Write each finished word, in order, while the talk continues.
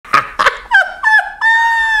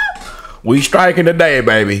We striking today,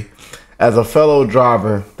 baby. As a fellow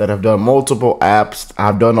driver that have done multiple apps,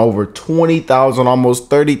 I've done over 20,000,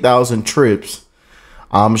 almost 30,000 trips.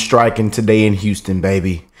 I'm striking today in Houston,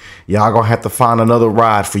 baby. Y'all gonna have to find another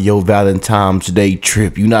ride for your Valentine's Day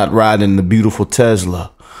trip. You not riding the beautiful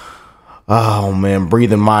Tesla. Oh man,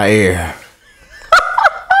 breathing my air.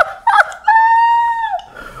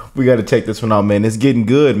 We got to take this one out, man. It's getting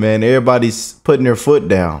good, man. Everybody's putting their foot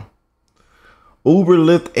down. Uber,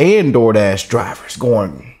 Lyft, and DoorDash drivers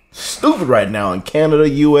going stupid right now in Canada,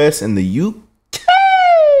 US, and the UK.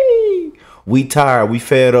 We tired. We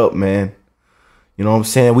fed up, man. You know what I'm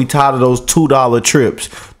saying? We tired of those $2 trips.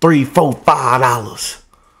 $3, $4, $5.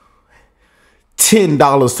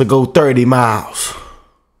 $10 to go 30 miles.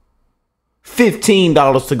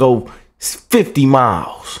 $15 to go 50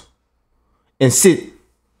 miles. And sit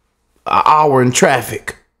an hour in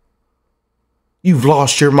traffic. You've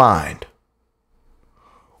lost your mind.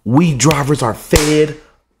 We drivers are fed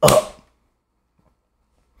up.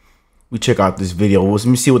 We check out this video. Let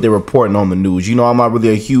me see what they're reporting on the news. You know, I'm not really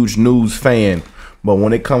a huge news fan, but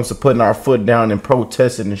when it comes to putting our foot down and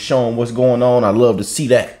protesting and showing what's going on, I love to see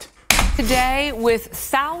that. Today, with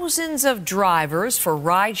thousands of drivers for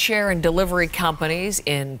rideshare and delivery companies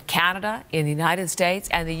in Canada, in the United States,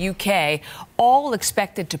 and the UK, all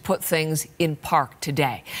expected to put things in park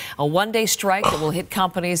today. A one-day strike that will hit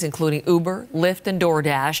companies including Uber, Lyft, and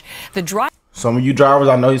DoorDash. Some of you drivers,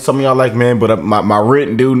 I know some of y'all like, man, but my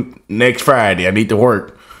rent due next Friday. I need to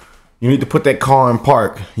work. You need to put that car in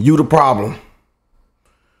park. You the problem.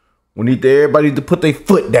 We need everybody to put their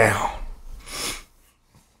foot down.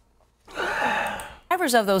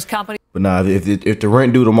 Of those companies. But nah, if the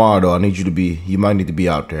rent due tomorrow, though, you might need to be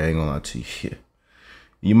out there. I ain't gonna lie to you. Shit.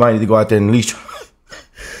 You might need to go out there and at least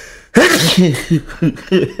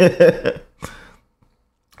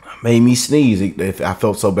made me sneeze. I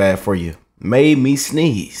felt so bad for you. Made me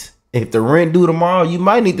sneeze. If the rent due tomorrow, you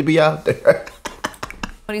might need to be out there.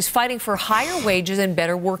 He's fighting for higher wages and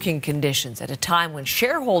better working conditions at a time when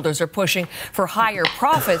shareholders are pushing for higher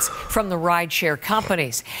profits from the rideshare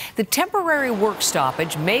companies. The temporary work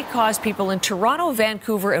stoppage may cause people in Toronto,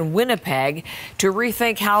 Vancouver, and Winnipeg to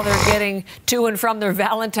rethink how they're getting to and from their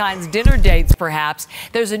Valentine's dinner dates, perhaps.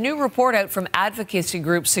 There's a new report out from advocacy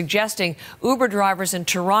groups suggesting Uber drivers in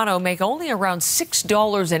Toronto make only around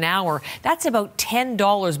 $6 an hour. That's about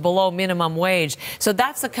 $10 below minimum wage. So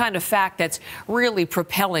that's the kind of fact that's really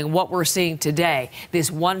propelling what we're seeing today,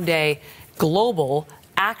 this one-day global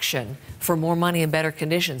action for more money and better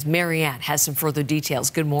conditions. Marianne has some further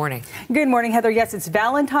details. Good morning. Good morning, Heather. Yes, it's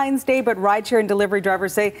Valentine's Day, but rideshare and delivery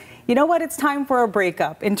drivers say, you know what, it's time for a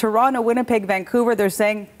breakup. In Toronto, Winnipeg, Vancouver, they're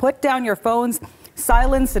saying, put down your phones,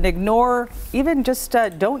 silence and ignore, even just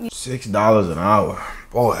don't $6 an hour.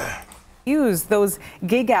 Boy. Use those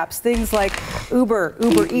gig apps, things like Uber,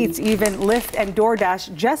 Uber Eats, even Lyft and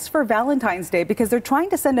DoorDash, just for Valentine's Day, because they're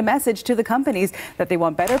trying to send a message to the companies that they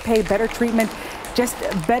want better pay, better treatment, just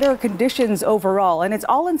better conditions overall. And it's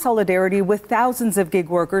all in solidarity with thousands of gig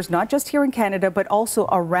workers, not just here in Canada, but also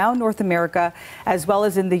around North America, as well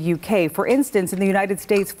as in the UK. For instance, in the United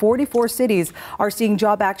States, 44 cities are seeing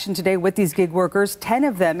job action today with these gig workers, 10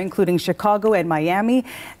 of them, including Chicago and Miami.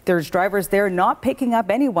 There's drivers there not picking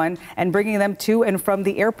up anyone and bringing them to and from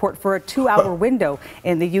the airport for a 2-hour window.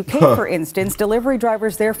 In the UK, for instance, delivery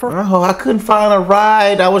drivers there for... Oh, I couldn't find a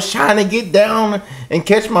ride. I was trying to get down and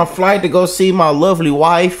catch my flight to go see my lovely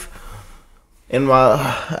wife. And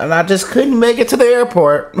I just couldn't make it to the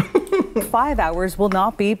airport. 5 hours will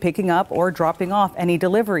not be picking up or dropping off any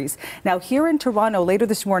deliveries. Now, here in Toronto, later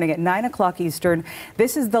this morning at 9 o'clock Eastern,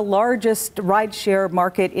 this is the largest rideshare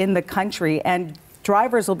market in the country, and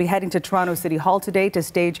drivers will be heading to Toronto City Hall today to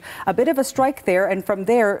stage a bit of a strike there, and from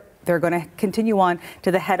there, they're going to continue on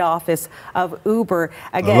to the head office of Uber.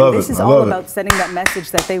 Again, this is all about sending that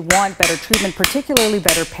message that they want better treatment, particularly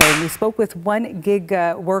better pay. We spoke with one gig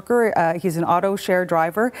worker. He's an auto share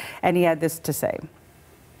driver, and he had this to say.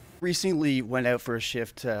 Recently went out for a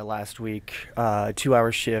shift last week,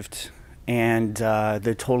 2-hour shift, and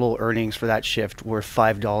the total earnings for that shift were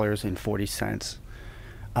 $5.40.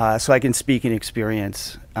 So I can speak in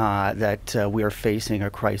experience that we are facing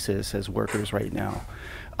a crisis as workers right now.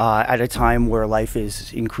 At a time where life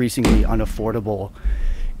is increasingly unaffordable,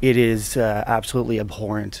 it is absolutely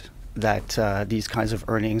abhorrent that these kinds of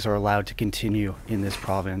earnings are allowed to continue in this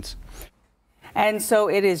province. And so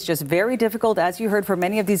it is just very difficult, as you heard, for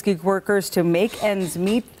many of these gig workers to make ends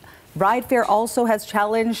meet. Rideshare also has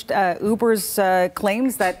challenged Uber's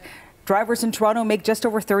claims that Drivers in Toronto make just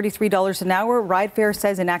over $33 an hour. Rideshare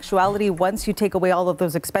says in actuality, once you take away all of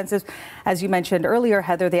those expenses, as you mentioned earlier,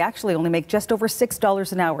 Heather, they actually only make just over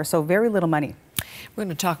 $6 an hour, so very little money. We're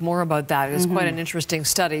going to talk more about that. It's quite an interesting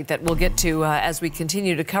study that we'll get to as we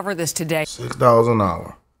continue to cover this today. $6 an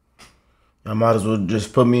hour. I might as well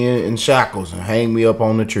just put me in shackles and hang me up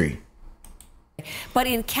on the tree. But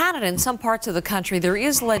in Canada, in some parts of the country, there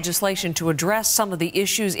is legislation to address some of the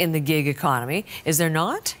issues in the gig economy. Is there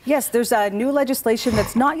not? Yes, there's a new legislation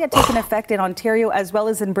that's not yet taken effect in Ontario as well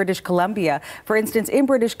as in British Columbia. For instance, in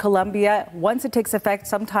British Columbia, once it takes effect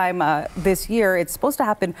sometime this year, it's supposed to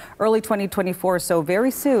happen early 2024, so very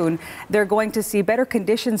soon, they're going to see better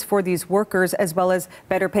conditions for these workers as well as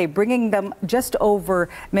better pay, bringing them just over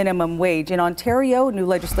minimum wage. In Ontario, new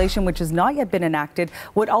legislation, which has not yet been enacted,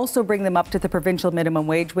 would also bring them up to the provincial minimum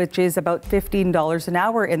wage, which is about $15 an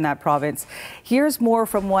hour in that province. Here's more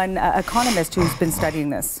from one economist who's been studying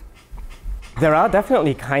this. There are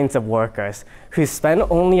definitely kinds of workers who spend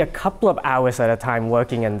only a couple of hours at a time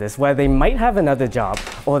working in this, where they might have another job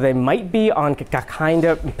or they might be on a kind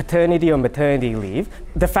of paternity or maternity leave.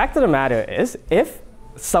 The fact of the matter is, if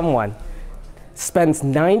someone spends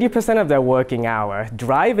 90% of their working hour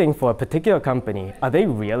driving for a particular company, are they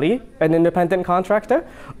really an independent contractor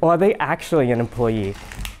or are they actually an employee?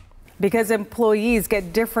 Because employees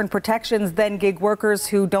get different protections than gig workers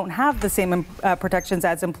who don't have the same protections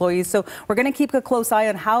as employees. So we're going to keep a close eye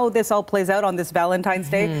on how this all plays out on this Valentine's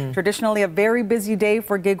Day. Traditionally a very busy day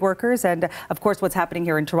for gig workers. And of course, what's happening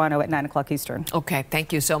here in Toronto at 9 o'clock Eastern. Okay,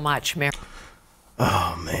 thank you so much, Mayor.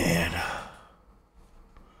 Oh, man.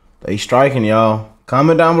 They striking, y'all.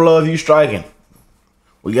 Comment down below if you striking.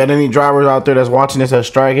 We got any drivers out there that's watching this that's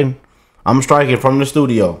striking? I'm striking from the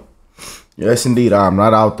studio. Yes, indeed. I'm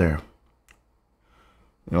not out there.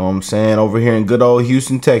 You know what I'm saying? Over here in good old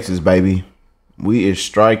Houston, Texas, baby. We is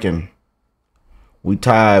striking. We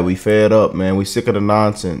tired. We fed up, man. We sick of the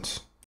nonsense.